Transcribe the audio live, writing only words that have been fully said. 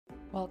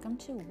Welcome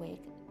to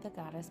Wake the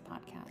Goddess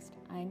podcast.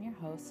 I'm your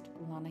host,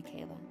 Lana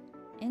Kayla.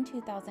 In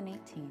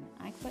 2018,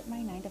 I quit my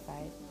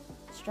 9-to-5,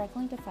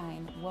 struggling to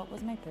find what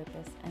was my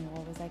purpose and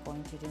what was I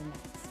going to do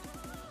next.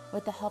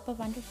 With the help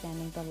of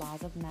understanding the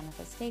laws of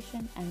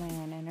manifestation and my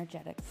own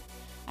energetics,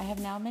 I have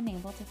now been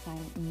able to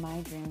find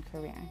my dream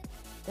career.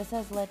 This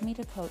has led me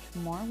to coach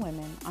more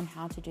women on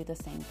how to do the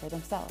same for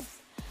themselves,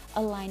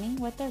 aligning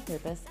with their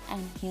purpose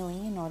and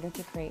healing in order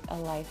to create a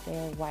life they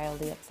are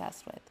wildly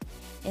obsessed with.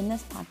 In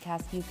this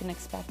podcast, you can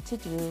expect to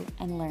do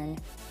and learn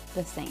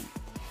the same.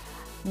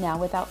 Now,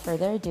 without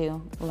further ado,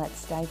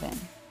 let's dive in.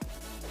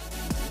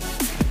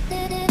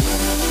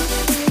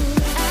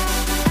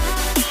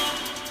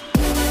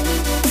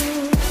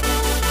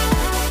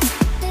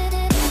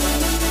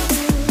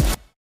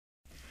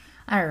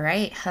 All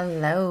right,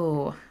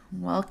 hello.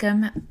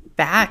 Welcome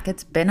back.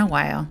 It's been a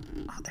while.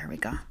 Oh, there we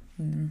go.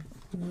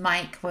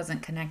 Mic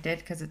wasn't connected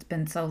because it's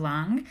been so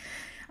long.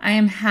 I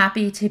am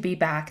happy to be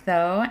back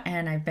though,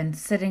 and I've been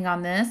sitting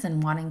on this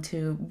and wanting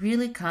to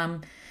really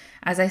come,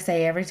 as I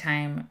say every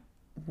time,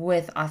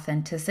 with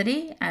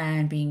authenticity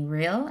and being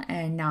real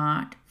and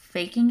not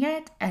faking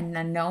it, and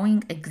then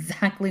knowing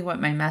exactly what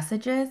my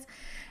message is.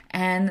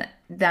 And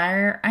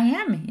there I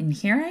am, and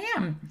here I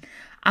am.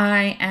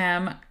 I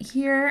am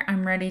here.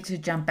 I'm ready to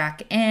jump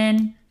back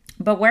in.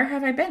 But where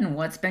have I been?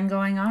 What's been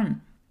going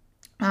on?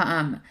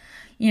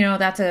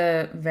 That's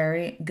a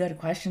very good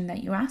question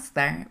that you asked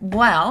there.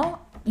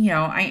 Well,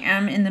 I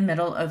am in the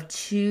middle of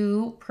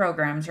 2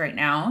 programs right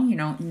now.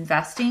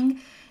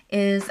 Investing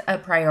is a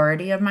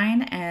priority of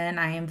mine, and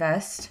I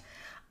invest.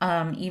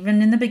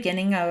 Even in the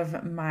beginning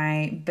of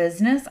my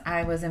business,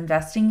 I was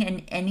investing in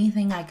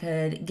anything I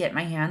could get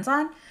my hands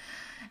on,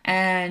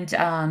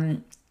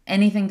 and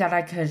anything that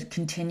I could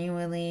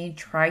continually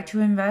try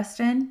to invest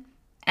in.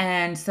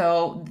 And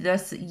so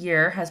this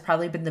year has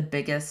probably been the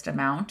biggest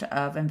amount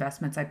of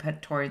investments I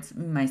put towards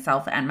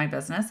myself and my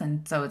business.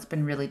 And so it's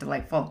been really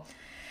delightful.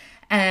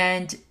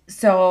 And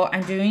so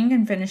I'm doing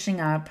and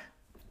finishing up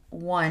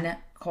 1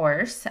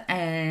 course,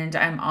 and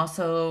I'm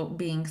also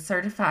being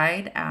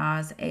certified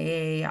as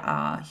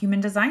a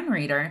human design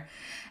reader.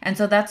 And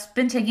so that's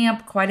been taking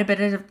up quite a bit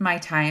of my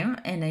time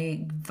in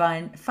a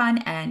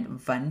fun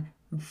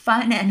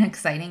and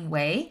exciting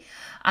way.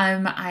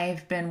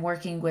 I've been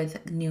working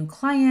with new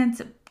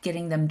clients,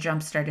 getting them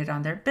jump started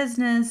on their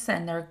business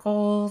and their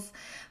goals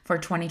for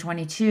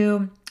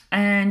 2022.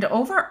 And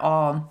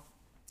overall,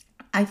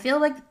 I feel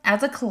like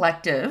as a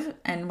collective,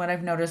 and what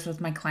I've noticed with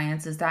my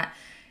clients is that,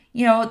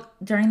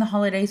 during the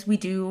holidays, we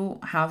do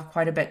have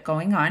quite a bit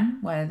going on,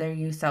 whether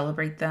you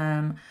celebrate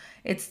them.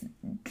 It's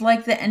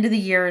like the end of the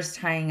year is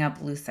tying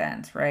up loose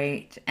ends,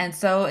 right? And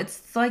so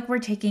it's like we're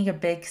taking a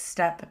big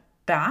step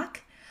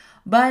back.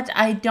 But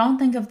I don't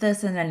think of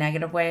this in a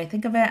negative way. I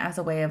think of it as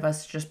a way of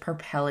us just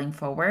propelling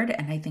forward.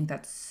 And I think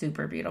that's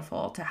super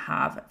beautiful to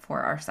have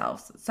for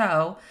ourselves.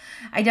 So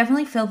I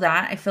definitely feel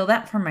that. I feel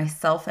that for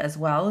myself as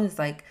well. Is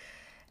like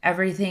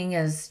everything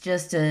is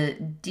just a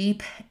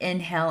deep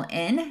inhale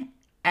in,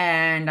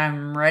 and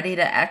I'm ready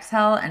to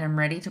exhale, and I'm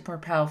ready to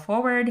propel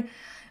forward.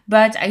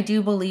 But I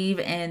do believe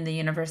in the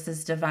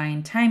universe's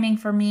divine timing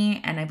for me.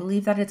 And I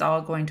believe that it's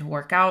all going to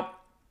work out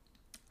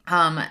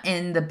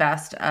in the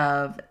best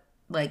of,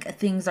 like,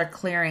 things are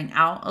clearing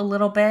out a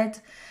little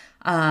bit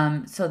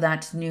so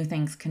that new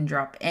things can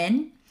drop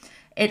in.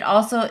 It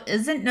also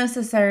isn't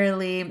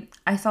necessarily,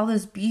 I saw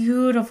this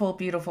beautiful,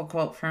 beautiful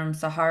quote from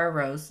Sahara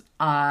Rose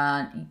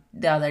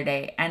the other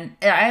day. And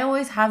I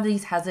always have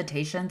these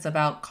hesitations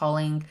about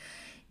calling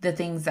the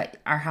things that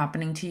are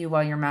happening to you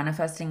while you're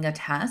manifesting a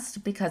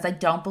test, because I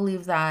don't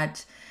believe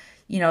that,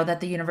 that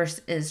the universe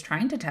is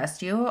trying to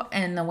test you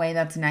in the way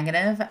that's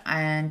negative.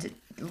 And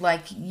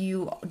like,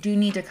 you do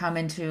need to come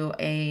into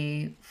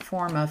a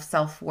form of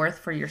self-worth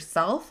for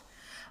yourself.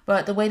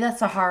 But the way that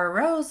Sahara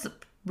Rose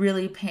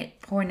really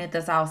pointed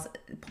this out,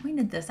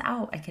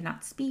 I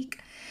cannot speak,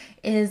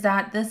 is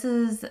that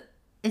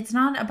it's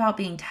not about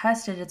being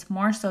tested. It's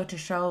more so to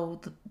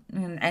show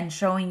and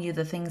showing you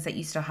the things that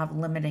you still have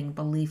limiting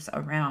beliefs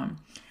around.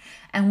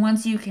 And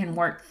once you can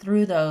work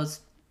through those,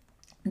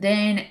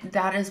 then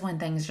that is when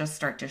things just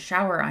start to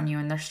shower on you.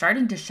 And they're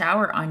starting to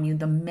shower on you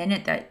the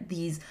minute that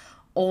these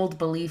old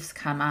beliefs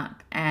come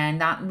up. And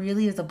that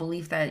really is a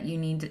belief that you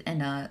need,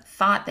 and a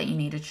thought that you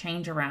need to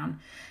change around.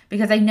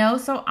 Because I know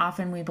so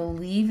often we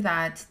believe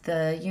that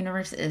the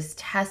universe is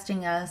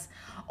testing us,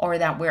 or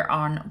that we're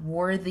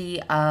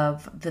unworthy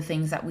of the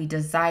things that we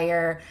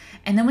desire.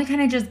 And then we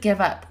kind of just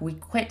give up. We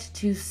quit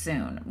too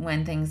soon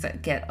when things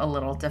get a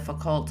little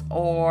difficult,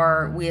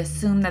 or we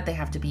assume that they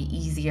have to be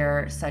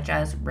easier, such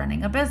as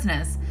running a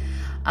business.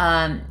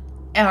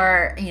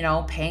 Or,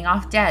 paying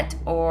off debt,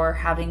 or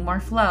having more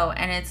flow.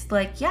 And it's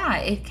like, yeah,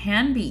 it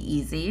can be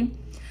easy,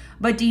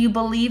 but do you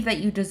believe that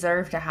you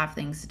deserve to have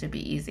things to be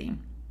easy?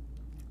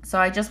 So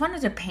I just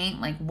wanted to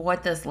paint like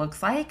what this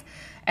looks like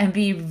and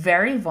be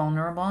very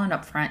vulnerable and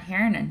upfront here.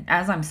 And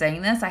as I'm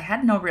saying this, I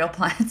had no real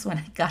plans when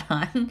I got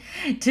on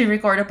to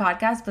record a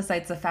podcast,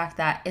 besides the fact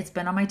that it's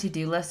been on my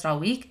to-do list all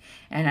week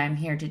and I'm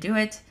here to do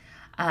it.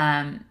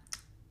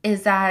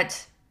 is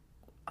that,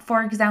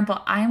 for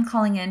example, I'm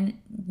calling in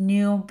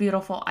new,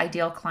 beautiful,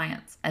 ideal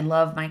clients. I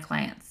love my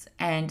clients,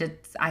 and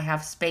I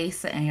have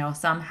space, and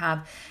some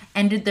have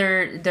ended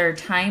their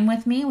time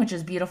with me, which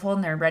is beautiful,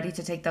 and they're ready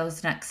to take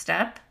those next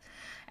step,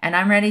 and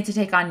I'm ready to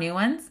take on new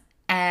ones.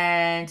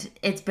 And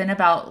it's been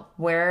about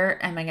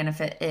where am I going to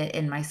fit it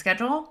in my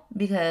schedule,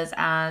 because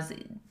as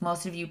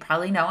most of you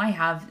probably know, I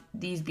have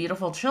these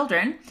beautiful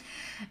children,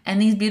 and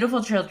these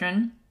beautiful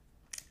children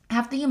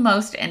have the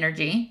most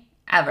energy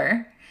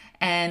ever,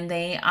 and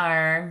they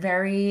are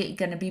very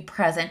going to be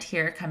present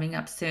here coming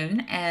up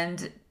soon.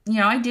 And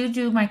I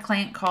do my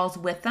client calls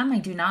with them. I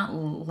do not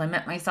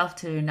limit myself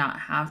to not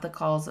have the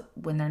calls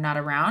when they're not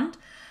around.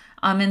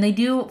 And they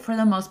do, for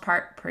the most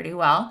part, pretty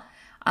well.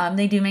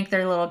 They do make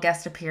their little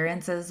guest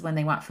appearances when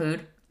they want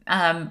food.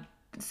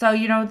 So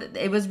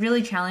it was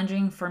really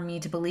challenging for me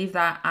to believe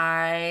that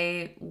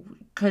I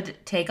could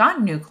take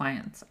on new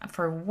clients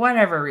for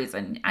whatever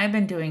reason. I've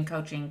been doing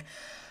coaching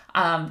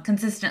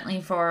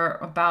consistently for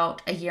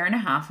about a year and a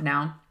half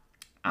now.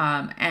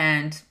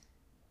 And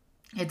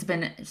it's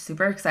been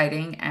super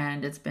exciting,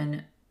 and it's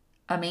been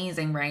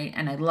amazing, right?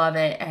 And I love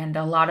it. And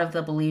a lot of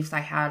the beliefs I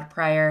had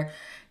prior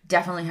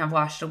definitely have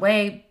washed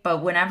away.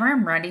 But whenever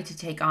I'm ready to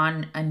take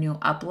on a new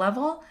up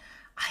level,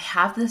 I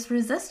have this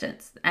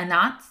resistance. And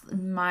that's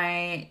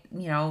my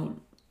ego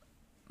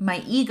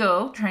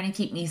trying to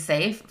keep me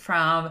safe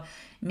from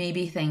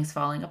maybe things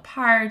falling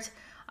apart,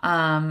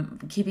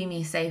 keeping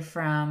me safe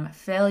from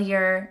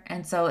failure.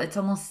 And so it's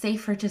almost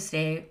safer to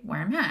stay where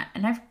I'm at.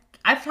 And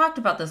I've talked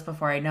about this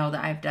before. I know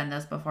that I've done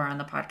this before on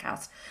the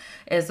podcast.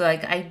 Is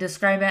like, I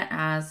describe it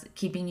as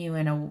keeping you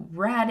in a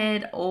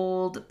ratted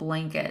old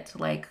blanket.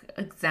 Like,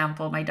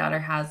 example, my daughter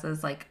has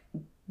this like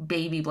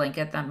baby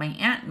blanket that my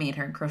aunt made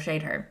her and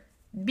crocheted her.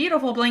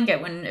 Beautiful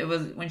blanket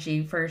when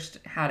she first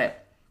had it.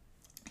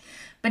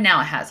 But now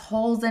it has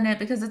holes in it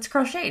because it's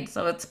crocheted,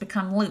 so it's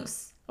become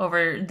loose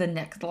over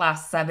the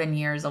last 7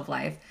 years of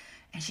life,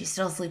 and she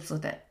still sleeps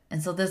with it.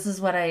 And so this is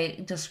what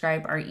I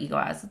describe our ego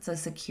as. It's a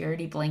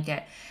security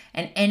blanket.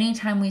 And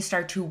anytime we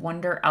start to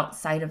wander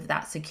outside of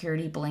that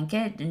security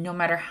blanket, no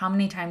matter how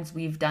many times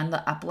we've done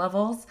the up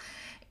levels,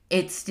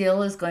 it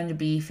still is going to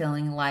be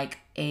feeling like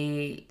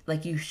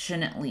you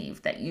shouldn't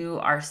leave, that you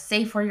are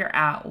safe where you're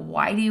at.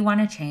 Why do you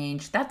want to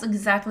change? That's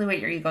exactly what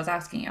your ego's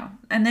asking you.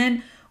 And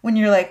then when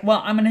you're like,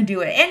 well, I'm going to do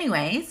it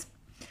anyways,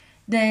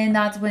 then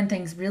that's when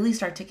things really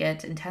start to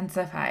get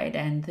intensified,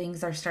 and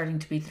things are starting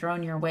to be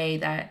thrown your way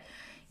that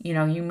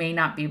you may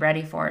not be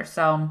ready for.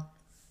 So,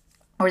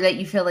 or that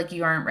you feel like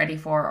you aren't ready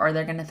for, or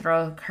they're going to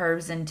throw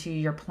curves into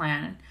your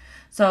plan.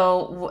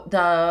 So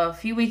the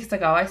few weeks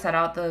ago, I set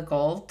out the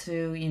goal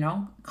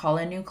to, call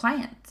in new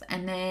clients.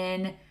 And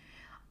then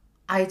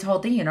I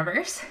told the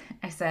universe,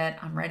 I said,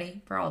 I'm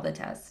ready for all the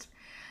tests.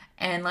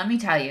 And let me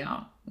tell you,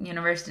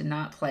 universe did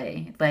not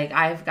play. Like,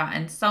 I've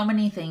gotten so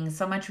many things,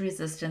 so much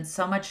resistance,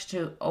 so much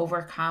to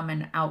overcome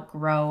and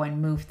outgrow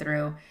and move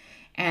through.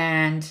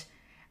 And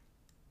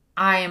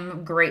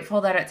I'm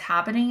grateful that it's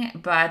happening,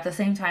 but at the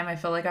same time, I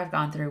feel like I've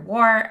gone through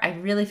war. I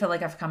really feel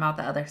like I've come out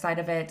the other side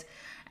of it,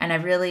 and I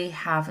really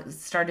have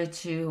started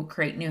to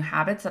create new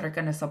habits that are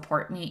going to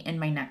support me in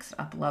my next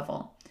up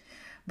level.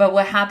 But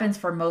what happens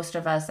for most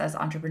of us as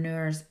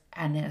entrepreneurs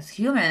and as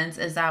humans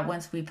is that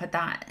once we put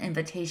that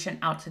invitation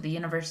out to the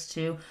universe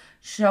to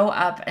show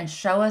up and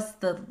show us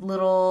the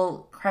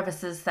little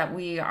crevices that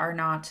we are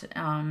not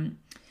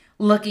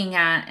looking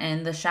at,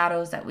 and the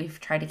shadows that we've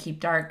tried to keep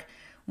dark,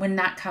 when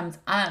that comes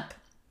up,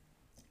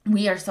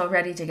 we are so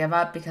ready to give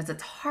up because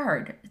it's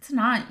hard. It's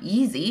not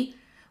easy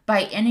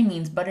by any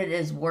means, but it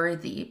is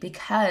worthy,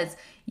 because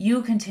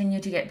you continue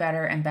to get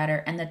better and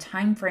better, and the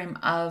time frame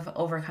of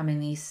overcoming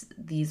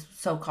these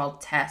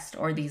so-called tests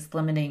or these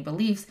limiting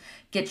beliefs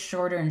gets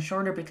shorter and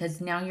shorter, because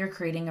now you're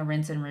creating a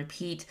rinse and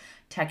repeat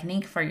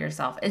technique for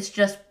yourself. It's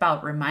just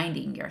about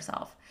reminding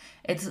yourself.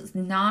 It's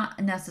not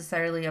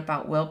necessarily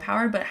about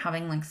willpower, but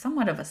having like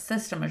somewhat of a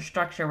system or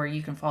structure where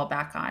you can fall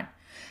back on.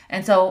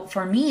 And so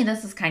for me,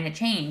 this has kind of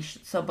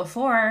changed. So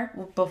before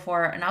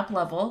an up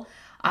level,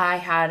 I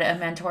had a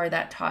mentor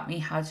that taught me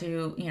how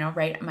to,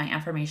 write my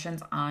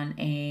affirmations on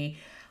a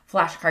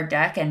flashcard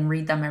deck and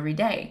read them every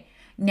day.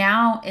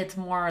 Now it's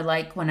more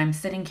like when I'm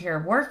sitting here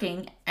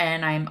working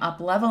and I'm up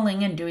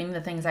leveling and doing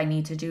the things I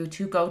need to do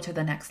to go to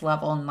the next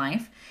level in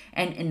life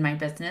and in my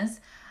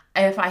business.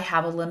 If I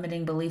have a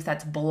limiting belief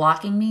that's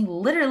blocking me,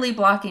 literally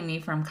blocking me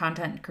from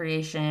content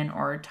creation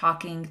or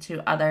talking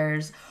to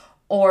others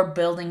or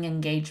building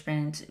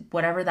engagement,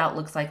 whatever that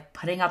looks like,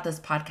 putting out this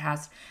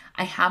podcast,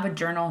 I have a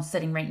journal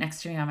sitting right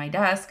next to me on my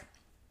desk,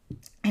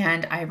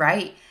 and I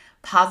write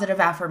positive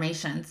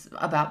affirmations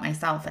about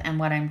myself and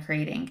what I'm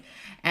creating.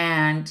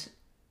 And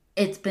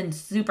it's been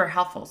super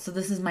helpful. So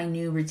this is my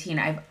new routine.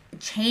 I've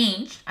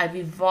changed, I've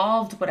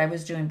evolved what I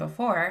was doing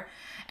before,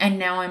 and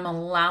now I'm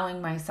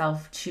allowing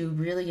myself to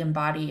really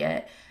embody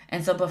it.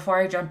 And so before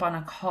I jump on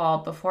a call,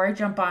 before I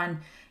jump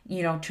on,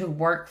 to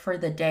work for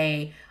the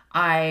day,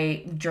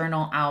 I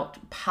journal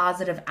out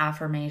positive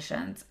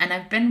affirmations. And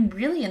I've been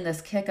really in this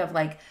kick of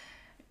like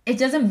it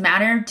doesn't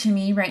matter to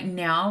me right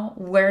now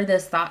where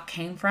this thought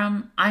came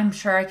from. I'm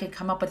sure I could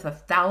come up with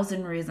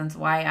 1,000 reasons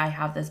why I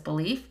have this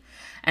belief.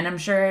 And I'm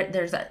sure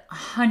there's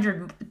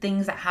 100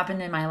 things that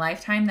happened in my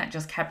lifetime that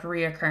just kept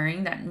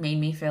reoccurring that made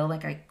me feel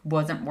like I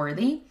wasn't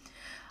worthy.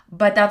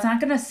 But that's not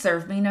going to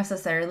serve me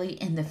necessarily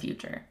in the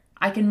future.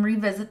 I can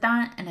revisit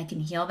that and I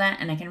can heal that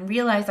and I can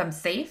realize I'm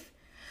safe.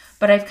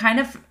 But I've kind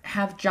of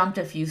have jumped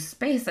a few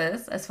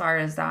spaces as far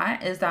as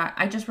that is that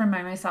I just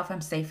remind myself I'm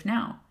safe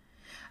now.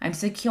 I'm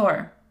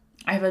secure.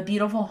 I have a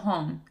beautiful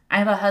home. I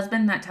have a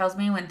husband that tells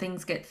me when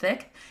things get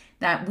thick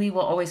that we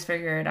will always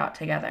figure it out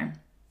together.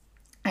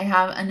 I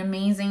have an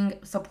amazing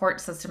support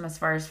system as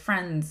far as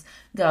friends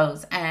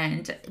goes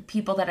and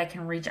people that I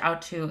can reach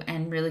out to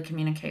and really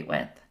communicate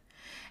with.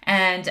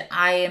 And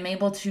I am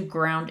able to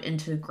ground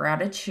into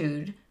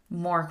gratitude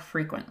more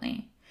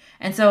frequently.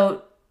 And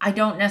so I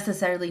don't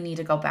necessarily need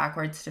to go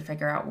backwards to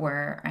figure out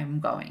where I'm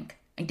going.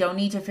 I don't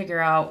need to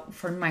figure out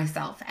for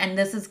myself. And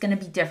this is going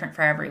to be different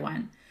for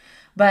everyone.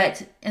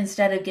 But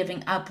instead of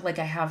giving up like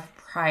I have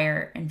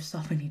prior and so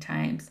many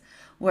times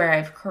where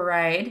I've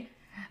cried,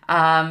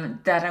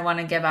 that I want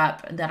to give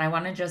up, that I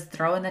want to just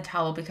throw in the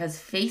towel because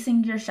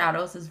facing your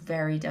shadows is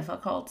very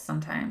difficult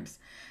sometimes.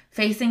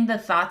 Facing the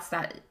thoughts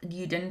that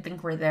you didn't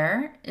think were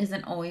there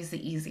isn't always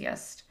the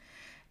easiest.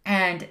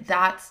 And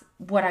that's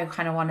what I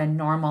kind of want to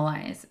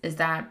normalize is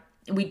that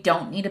we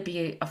don't need to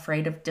be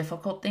afraid of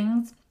difficult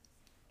things.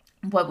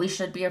 What we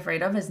should be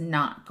afraid of is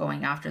not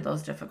going after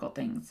those difficult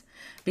things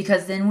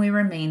because then we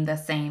remain the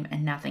same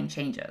and nothing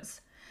changes.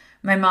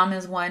 My mom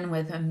is one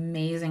with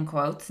amazing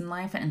quotes in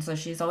life. And so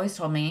she's always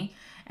told me,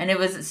 and it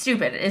was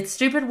stupid. It's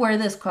stupid where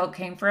this quote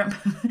came from.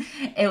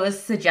 It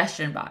was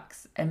suggestion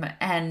box.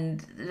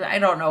 And I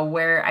don't know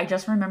where. I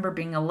just remember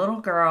being a little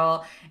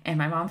girl and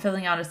my mom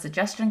filling out a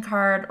suggestion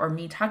card or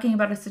me talking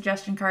about a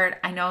suggestion card.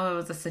 I know it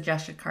was a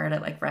suggestion card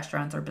at like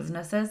restaurants or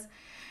businesses.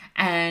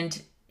 And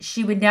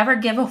she would never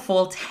give a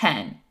full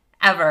 10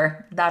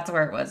 ever. That's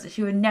where it was.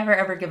 She would never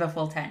ever give a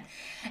full 10.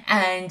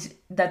 And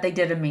that they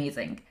did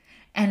amazing.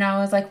 And I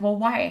was like, well,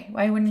 why?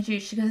 Why wouldn't you?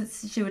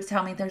 She would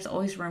tell me there's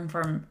always room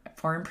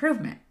for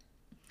improvement.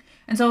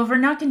 And so if we're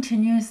not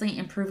continuously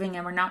improving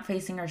and we're not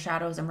facing our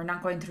shadows and we're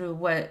not going through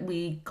what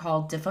we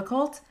call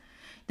difficult,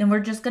 then we're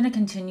just going to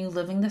continue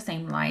living the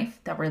same life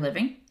that we're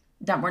living,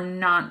 that we're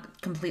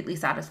not completely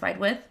satisfied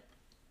with.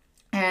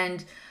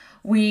 And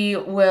we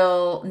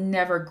will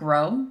never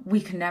grow.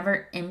 We can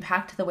never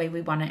impact the way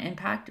we want to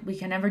impact. We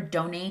can never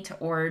donate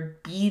or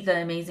be the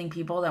amazing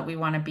people that we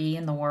want to be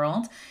in the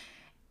world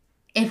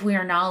if we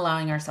are not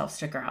allowing ourselves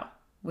to grow.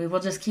 We will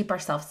just keep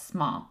ourselves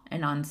small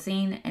and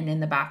unseen and in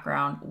the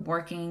background,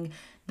 working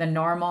the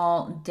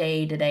normal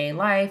day-to-day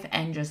life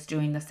and just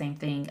doing the same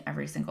thing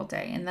every single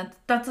day. And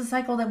that's a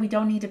cycle that we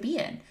don't need to be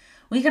in.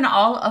 We can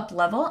all up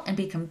level and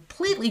be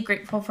completely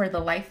grateful for the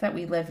life that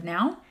we live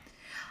now,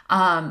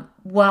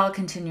 while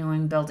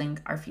continuing building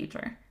our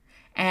future.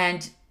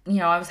 And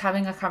I was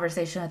having a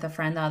conversation with a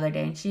friend the other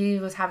day and she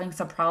was having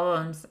some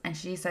problems and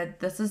she said,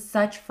 this is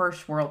such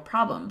first world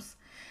problems.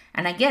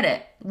 And I get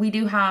it. We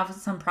do have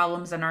some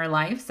problems in our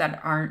lives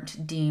that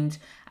aren't deemed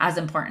as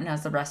important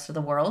as the rest of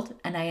the world.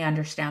 And I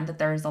understand that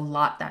there is a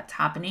lot that's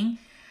happening.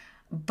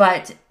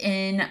 But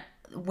in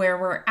where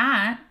we're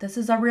at, this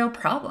is a real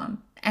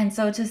problem. And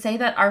so to say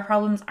that our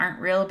problems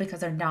aren't real because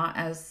they're not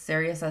as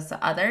serious as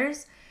the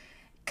others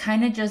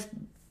kind of just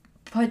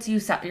puts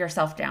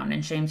yourself down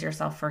and shames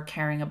yourself for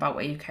caring about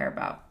what you care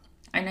about.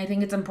 And I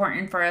think it's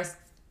important for us,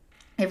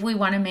 if we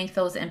want to make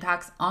those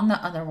impacts on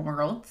the other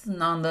worlds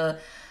and on the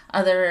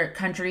other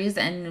countries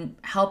and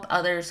help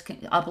others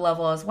up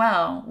level as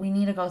well, we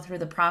need to go through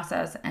the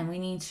process and we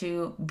need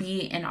to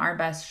be in our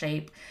best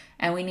shape.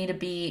 And we need to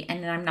be,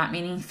 and I'm not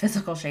meaning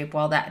physical shape,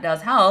 while that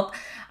does help,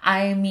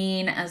 I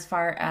mean as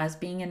far as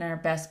being in our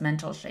best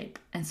mental shape.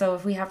 And so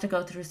if we have to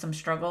go through some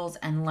struggles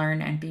and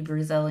learn and be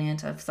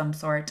resilient of some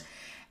sort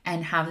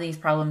and have these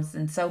problems,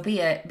 and so be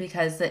it,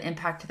 because the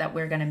impact that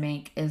we're going to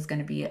make is going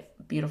to be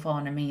beautiful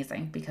and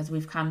amazing because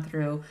we've come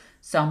through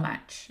so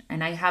much.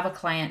 And I have a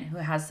client who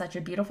has such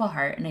a beautiful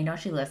heart, and I know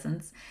she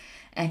listens,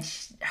 and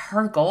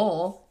her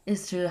goal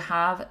is to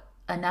have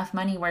enough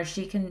money where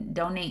she can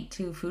donate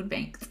to food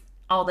banks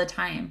all the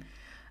time.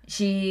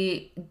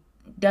 She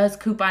does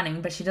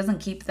couponing, but she doesn't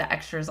keep the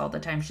extras all the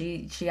time.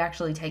 She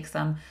actually takes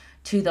them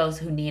to those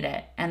who need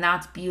it, and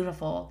that's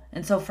beautiful.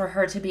 And so for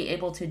her to be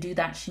able to do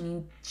that,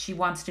 she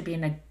wants to be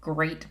in a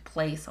great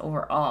place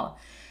overall,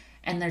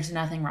 and there's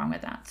nothing wrong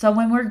with that. So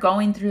when we're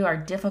going through our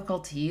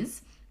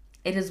difficulties,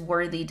 it is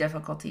worthy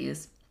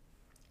difficulties.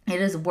 It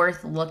is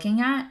worth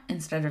looking at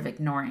instead of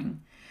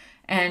ignoring.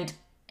 And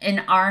in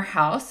our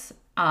house,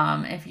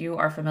 if you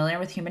are familiar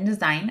with human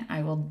design,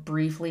 I will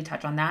briefly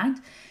touch on that,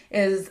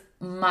 is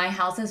my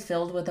house is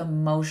filled with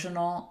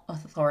emotional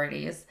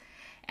authorities,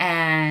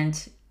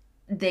 and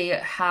they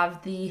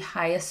have the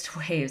highest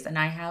waves, and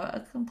I have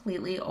a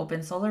completely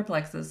open solar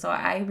plexus. So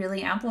I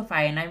really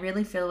amplify and I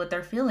really feel what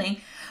they're feeling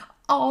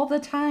all the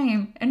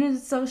time. And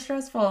it's so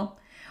stressful.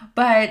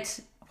 But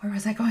where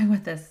was I going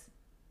with this?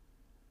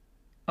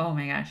 Oh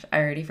my gosh, I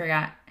already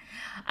forgot.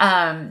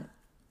 Um,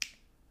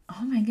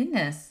 oh my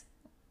goodness.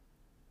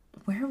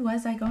 Where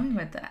was I going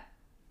with that?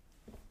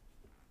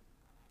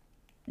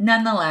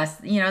 Nonetheless,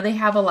 they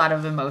have a lot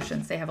of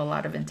emotions, they have a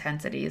lot of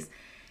intensities.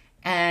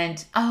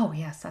 And oh,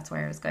 yes, that's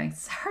where I was going.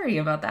 Sorry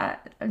about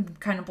that. I'm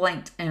kind of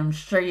blanked, and I'm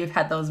sure you've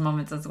had those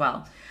moments as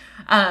well.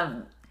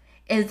 Um,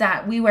 is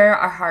that we wear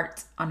our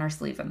hearts on our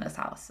sleeve in this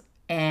house.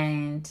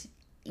 And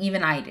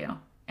even I do.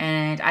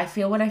 And I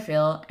feel what I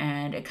feel,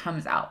 and it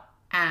comes out.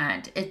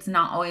 And it's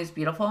not always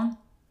beautiful.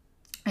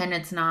 And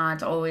it's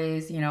not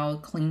always,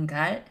 clean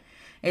cut.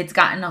 It's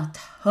gotten a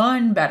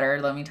ton better,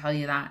 let me tell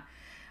you that.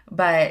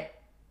 But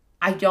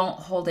I don't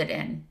hold it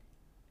in.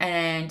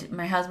 And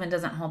my husband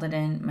doesn't hold it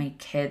in. My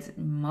kids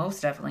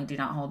most definitely do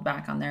not hold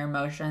back on their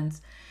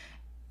emotions.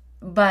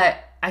 But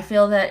I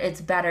feel that it's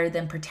better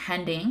than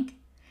pretending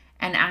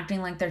and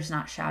acting like there's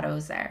not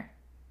shadows there.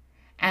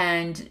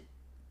 And,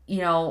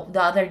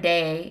 the other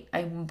day,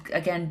 I'm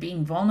again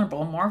being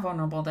vulnerable, more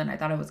vulnerable than I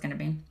thought I was going to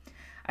be.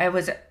 I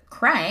was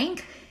crying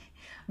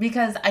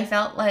because I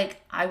felt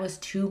like I was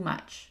too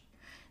much,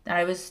 that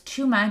I was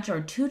too much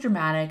or too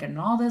dramatic and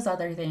all those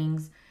other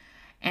things.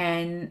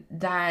 And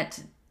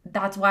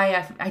that's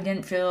why I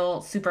didn't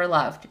feel super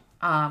loved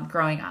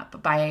growing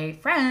up by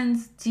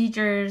friends,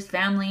 teachers,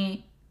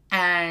 family.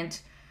 And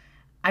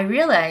I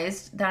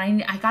realized that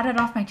I got it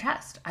off my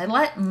chest. I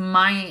let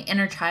my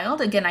inner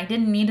child, again, I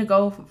didn't need to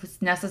go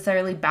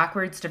necessarily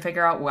backwards to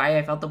figure out why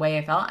I felt the way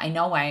I felt. I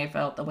know why I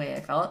felt the way I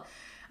felt.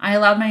 I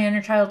allowed my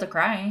inner child to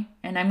cry,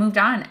 and I moved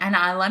on. And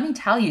let me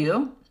tell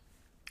you,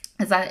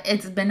 is that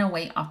it's been a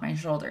weight off my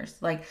shoulders.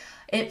 Like,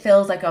 it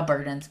feels like a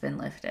burden's been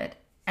lifted.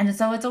 And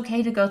so it's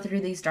okay to go through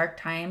these dark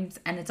times,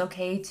 and it's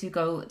okay to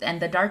go, and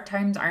the dark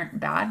times aren't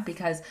bad,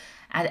 because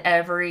at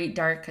every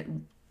dark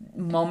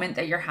moment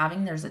that you're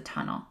having, there's a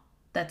tunnel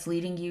that's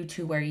leading you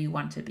to where you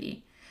want to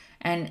be.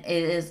 And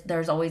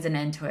there's always an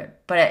end to it.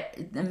 But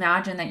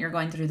imagine that you're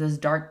going through this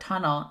dark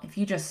tunnel. If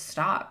you just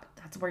stop,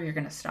 that's where you're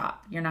going to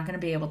stop. You're not going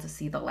to be able to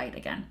see the light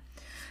again.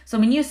 So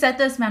when you set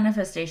this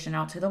manifestation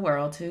out to the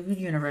world, to the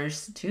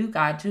universe, to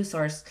God, to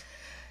source,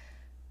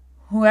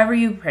 whoever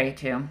you pray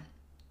to,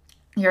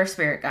 your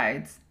spirit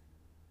guides,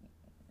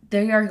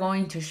 they are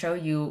going to show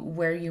you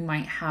where you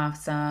might have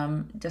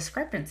some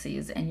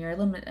discrepancies in your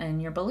limit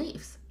and your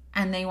beliefs.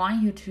 And they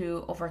want you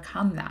to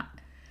overcome that.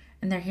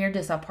 And they're here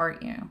to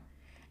support you.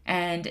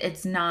 And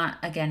it's not,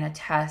 again, a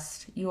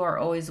test. You are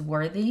always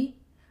worthy,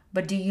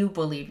 but do you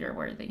believe you're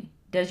worthy?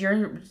 Does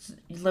your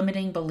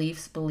limiting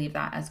beliefs believe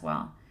that as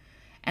well?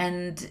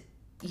 And,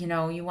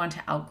 you want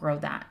to outgrow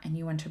that, and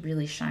you want to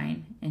really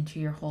shine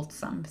into your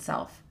wholesome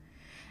self.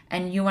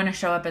 And you want to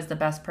show up as the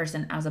best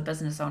person as a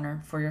business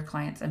owner for your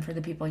clients and for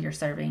the people you're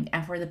serving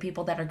and for the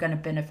people that are going to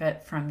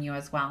benefit from you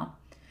as well.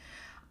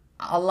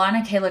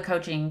 Alana Kayla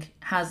Coaching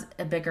has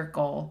a bigger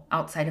goal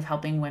outside of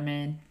helping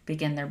women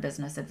begin their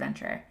business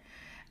adventure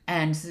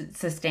and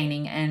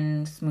sustaining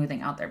and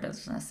smoothing out their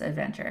business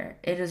adventure.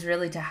 It is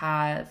really to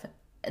have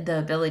the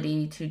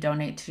ability to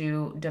donate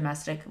to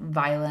domestic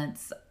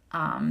violence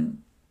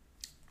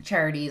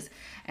charities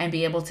and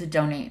be able to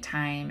donate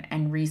time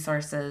and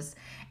resources,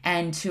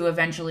 and to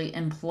eventually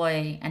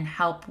employ and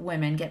help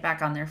women get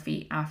back on their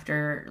feet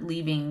after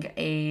leaving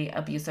a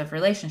abusive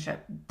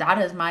relationship. That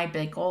is my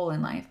big goal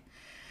in life.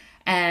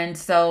 And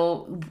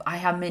so I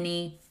have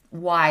many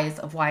whys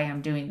of why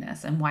I'm doing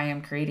this and why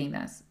I'm creating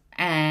this.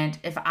 And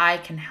if I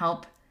can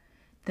help,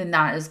 then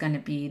that is going to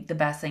be the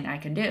best thing I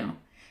can do.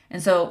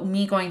 And so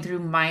me going through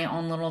my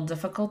own little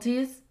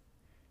difficulties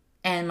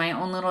and my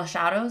own little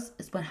shadows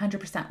is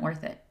 100%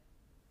 worth it.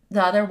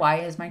 The other why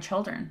is my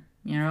children.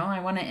 I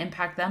want to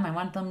impact them. I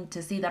want them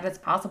to see that it's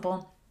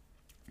possible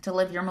to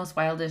live your most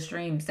wildest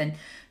dreams and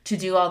to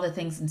do all the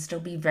things and still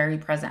be very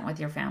present with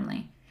your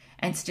family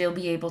and still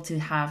be able to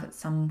have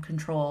some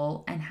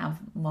control and have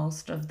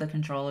most of the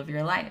control of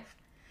your life.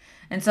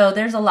 And so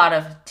there's a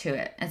lot to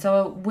it. And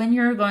so when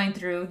you're going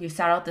through, you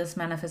set out this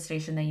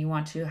manifestation that you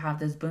want to have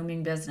this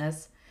booming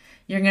business,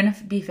 you're going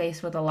to be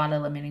faced with a lot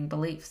of limiting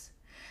beliefs.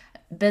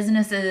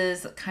 Business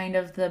is kind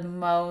of the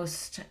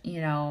most,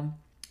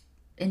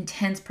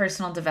 intense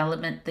personal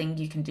development thing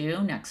you can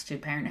do next to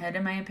parenthood,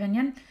 in my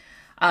opinion.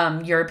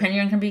 Your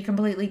opinion can be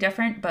completely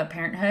different, but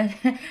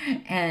parenthood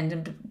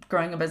and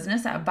growing a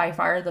business are by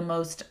far the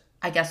most,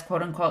 I guess,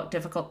 quote unquote,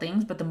 difficult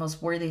things, but the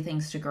most worthy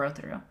things to grow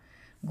through.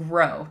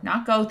 Grow,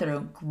 not go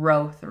through,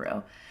 grow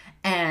through.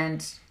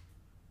 And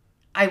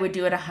I would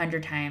do it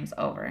 100 times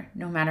over,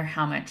 no matter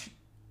how much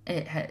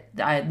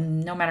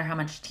no matter how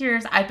much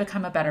tears. I've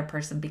become a better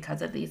person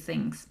because of these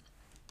things.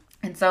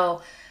 And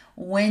so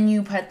when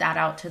you put that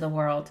out to the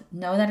world,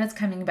 know that it's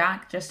coming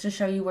back just to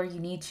show you where you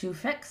need to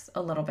fix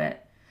a little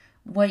bit,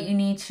 what you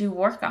need to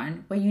work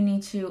on, what you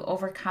need to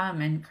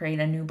overcome and create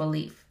a new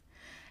belief.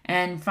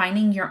 And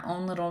finding your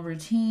own little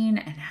routine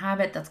and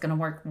habit that's going to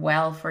work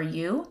well for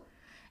you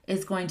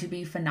is going to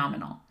be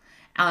phenomenal.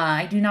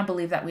 I do not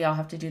believe that we all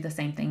have to do the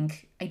same thing.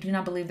 I do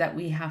not believe that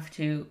we have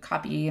to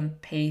copy and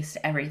paste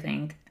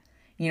everything.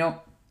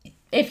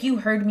 If you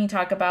heard me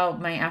talk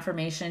about my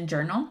affirmation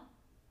journal,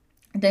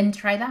 then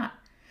try that.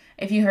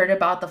 If you heard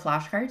about the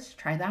flashcards,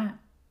 try that.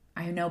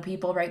 I know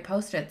people write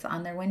post-its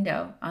on their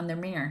window, on their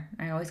mirror.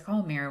 I always call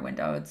it mirror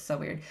window. It's so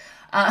weird.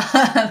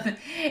 Um,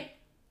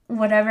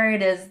 Whatever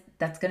it is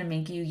that's going to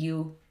make you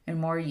you and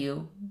more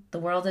you, the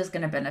world is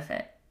going to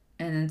benefit.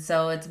 And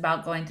so it's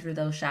about going through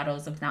those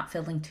shadows of not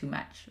feeling too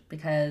much.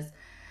 Because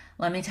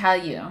let me tell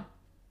you,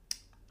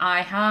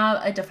 I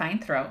have a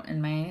defined throat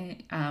in my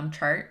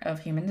chart of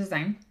human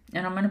design.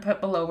 And I'm going to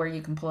put below where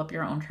you can pull up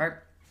your own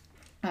chart.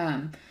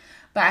 Um,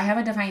 but I have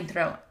a defined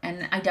throat,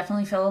 and I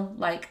definitely feel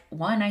like,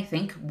 one, I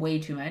think way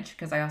too much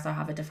because I also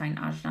have a defined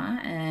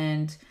ajna,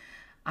 and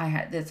I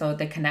had so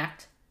they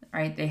connect,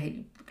 right?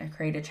 I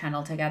create a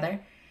channel together,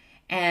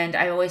 and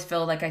I always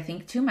feel like I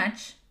think too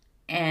much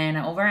and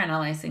I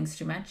overanalyze things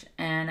too much,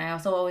 and I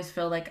also always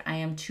feel like I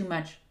am too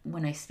much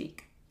when I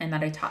speak and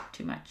that I talk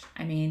too much.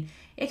 I mean,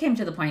 it came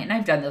to the point, and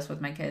I've done this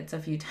with my kids a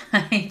few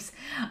times,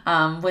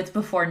 with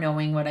before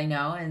knowing what I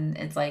know, and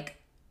it's like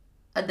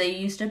they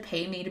used to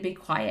pay me to be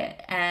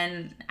quiet,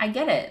 and I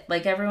get it.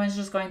 Like, everyone's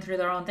just going through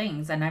their own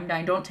things, and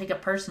I don't take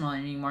it personal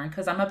anymore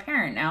because I'm a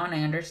parent now and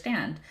I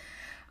understand.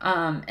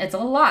 It's a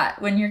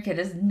lot when your kid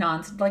is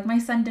like, my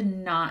son did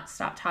not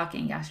stop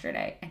talking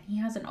yesterday, and he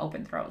has an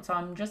open throat, so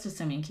I'm just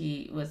assuming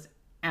he was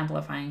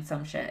amplifying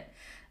some shit.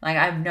 Like,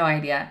 I have no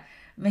idea.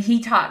 But he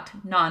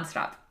talked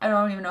nonstop. I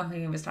don't even know who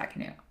he was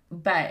talking to,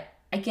 but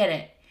I get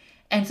it.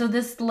 And so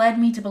this led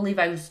me to believe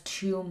I was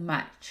too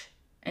much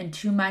and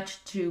too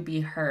much to be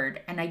heard,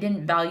 and I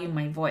didn't value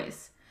my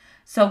voice.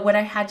 So what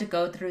I had to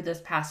go through this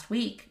past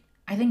week,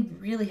 I think,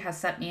 really has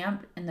set me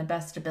up in the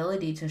best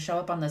ability to show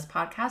up on this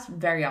podcast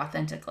very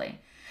authentically.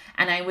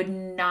 And I would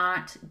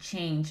not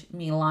change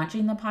me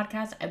launching the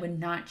podcast. I would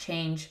not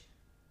change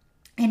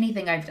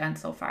anything I've done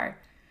so far.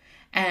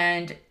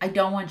 And I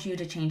don't want you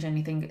to change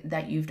anything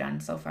that you've done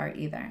so far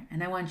either.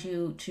 And I want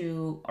you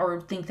to,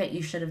 or think that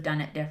you should have done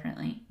it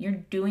differently. You're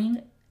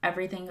doing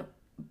everything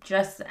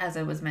just as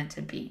it was meant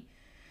to be.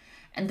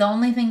 And the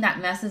only thing that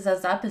messes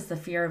us up is the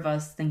fear of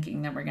us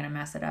thinking that we're going to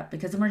mess it up,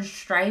 because we're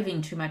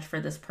striving too much for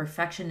this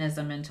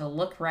perfectionism and to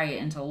look right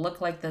and to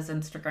look like this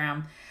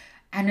Instagram.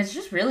 And it's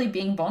just really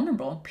being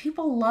vulnerable.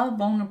 People love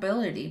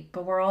vulnerability,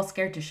 but we're all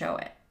scared to show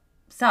it.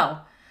 So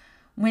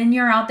when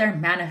you're out there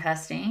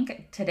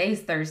manifesting,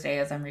 today's Thursday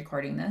as I'm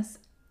recording this,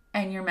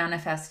 and you're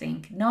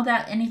manifesting, know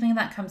that anything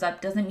that comes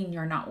up doesn't mean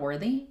you're not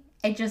worthy.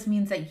 It just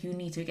means that you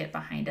need to get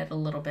behind it a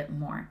little bit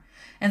more.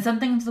 And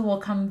some things will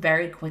come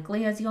very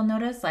quickly, as you'll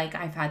notice. Like,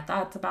 I've had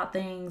thoughts about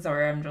things,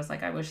 or I'm just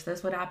like, I wish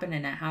this would happen,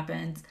 and it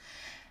happens.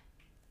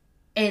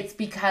 It's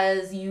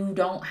because you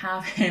don't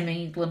have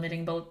any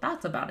limiting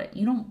thoughts about it.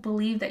 You don't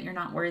believe that you're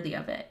not worthy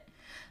of it.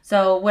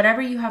 So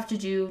whatever you have to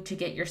do to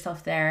get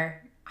yourself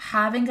there,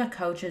 having a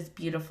coach is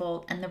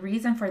beautiful. And the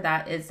reason for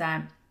that is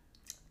that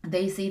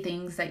they see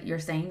things that you're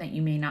saying that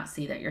you may not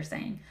see that you're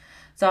saying.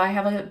 So I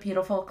have a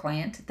beautiful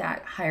client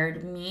that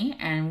hired me,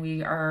 and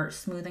we are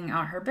smoothing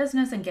out her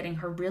business and getting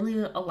her really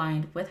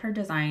aligned with her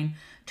design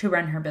to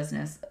run her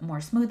business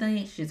more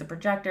smoothly. She's a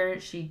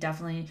projector. She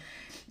definitely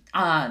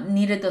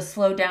needed the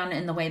slow down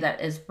in the way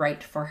that is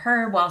right for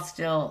her while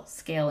still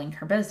scaling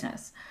her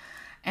business.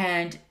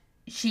 And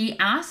she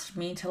asked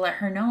me to let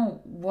her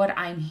know what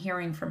I'm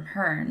hearing from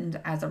her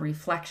and as a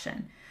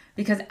reflection.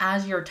 Because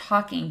as you're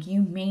talking,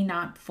 you may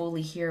not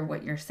fully hear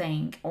what you're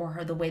saying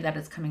or the way that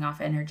it's coming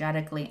off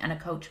energetically, and a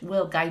coach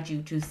will guide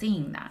you to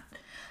seeing that.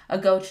 A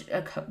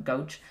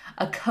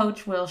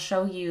coach will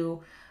show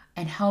you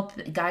and help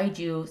guide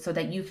you so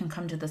that you can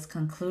come to this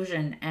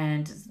conclusion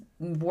and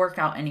work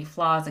out any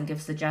flaws and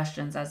give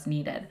suggestions as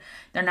needed.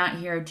 They're not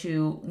here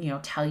to,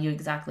 tell you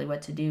exactly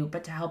what to do,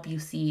 but to help you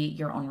see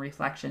your own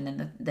reflection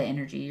and the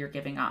energy you're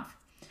giving off.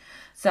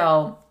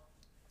 So,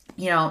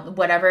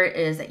 whatever it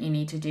is that you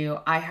need to do.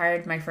 I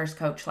hired my first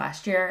coach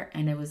last year,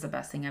 and it was the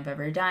best thing I've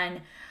ever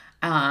done.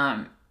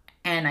 And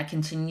I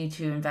continue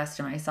to invest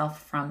in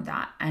myself from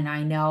that. And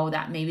I know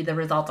that maybe the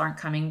results aren't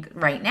coming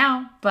right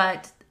now,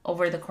 but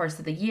over the course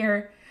of the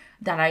year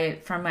that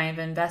I've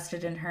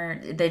invested in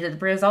her, the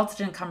results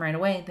didn't come right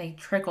away. They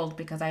trickled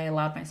because I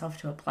allowed myself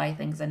to apply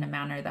things in a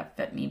manner that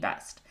fit me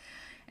best.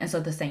 And so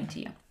the same to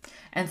you.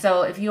 And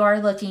so if you are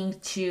looking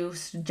to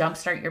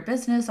jumpstart your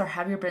business or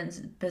have your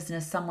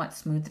business somewhat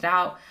smoothed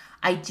out,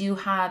 I do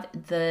have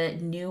the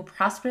new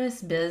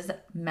Prosperous Biz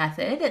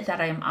method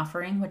that I am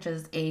offering, which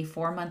is a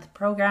 4-month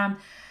program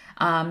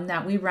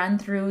that we run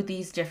through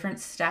these different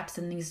steps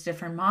and these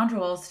different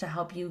modules to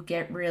help you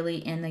get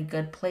really in a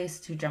good place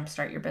to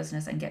jumpstart your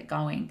business and get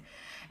going.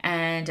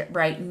 And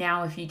right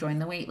now, if you join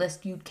the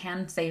waitlist, you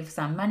can save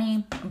some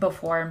money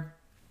before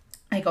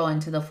I go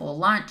into the full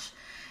launch.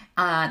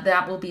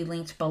 That will be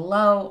linked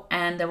below,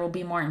 and there will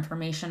be more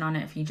information on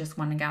it if you just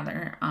want to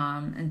gather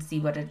and see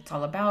what it's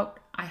all about.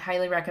 I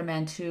highly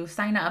recommend to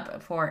sign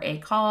up for a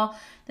call.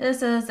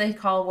 This is a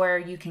call where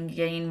you can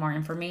gain more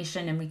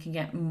information and we can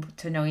get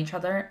to know each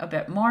other a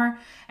bit more,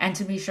 and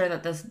to be sure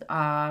that this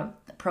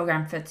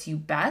program fits you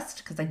best,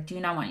 because I do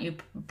not want you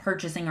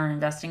purchasing or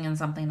investing in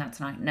something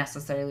that's not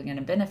necessarily going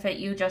to benefit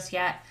you just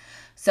yet.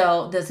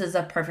 So this is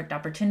a perfect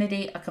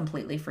opportunity, a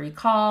completely free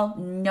call,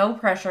 no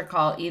pressure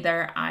call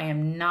either. I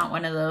am not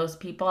one of those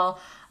people.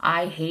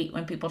 I hate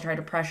when people try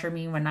to pressure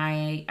me when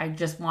I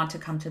just want to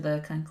come to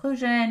the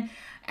conclusion.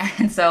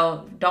 And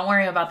so don't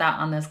worry about that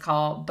on this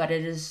call, but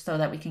it is so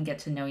that we can get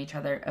to know each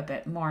other a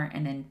bit more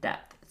and in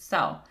depth.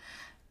 So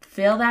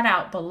fill that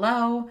out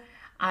below.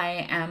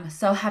 I am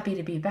so happy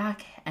to be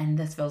back, and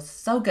this feels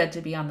so good to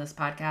be on this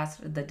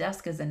podcast. The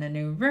desk is in a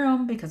new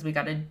room because we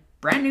got a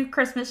brand new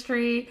Christmas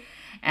tree.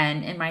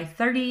 And in my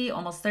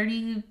almost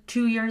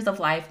 32 years of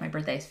life, my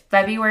birthday is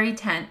February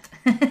 10th.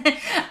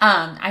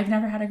 I've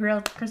never had a real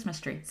Christmas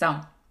tree.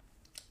 So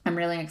I'm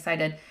really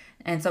excited.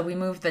 And so we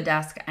moved the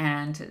desk,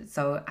 and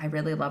so I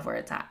really love where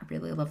it's at. I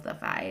really love the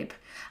vibe.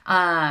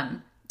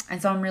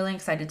 And so I'm really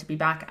excited to be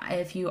back.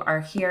 If you are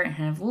here and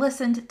have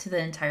listened to the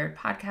entire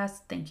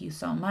podcast, thank you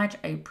so much.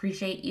 I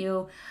appreciate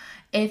you.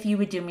 If you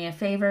would do me a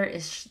favor,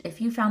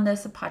 if you found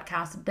this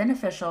podcast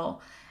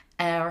beneficial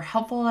or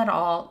helpful at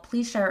all,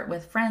 please share it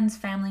with friends,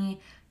 family.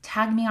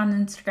 Tag me on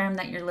Instagram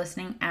that you're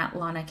listening at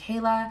Lana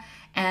Kayla.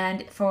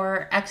 And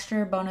for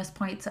extra bonus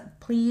points,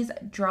 please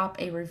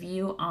drop a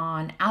review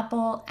on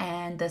Apple.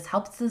 And this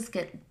helps us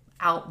get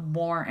out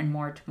more and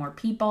more to more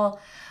people.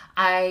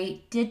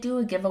 I did do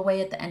a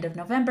giveaway at the end of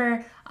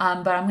November,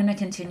 but I'm going to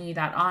continue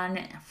that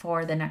on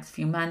for the next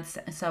few months.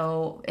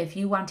 So if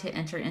you want to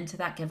enter into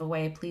that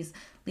giveaway, please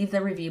leave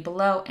the review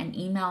below and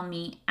email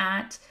me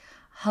at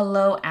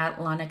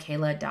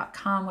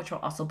hello@lanakayla.com, which will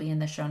also be in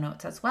the show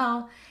notes as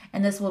well.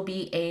 And this will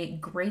be a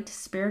great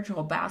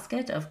spiritual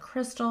basket of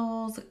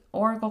crystals,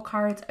 oracle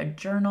cards, a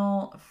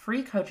journal,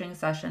 free coaching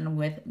session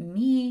with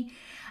me,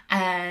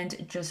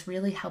 and just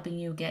really helping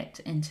you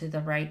get into the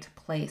right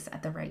place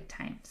at the right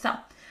time. So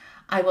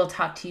I will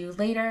talk to you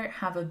later.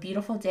 Have a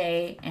beautiful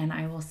day, and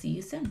I will see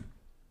you soon.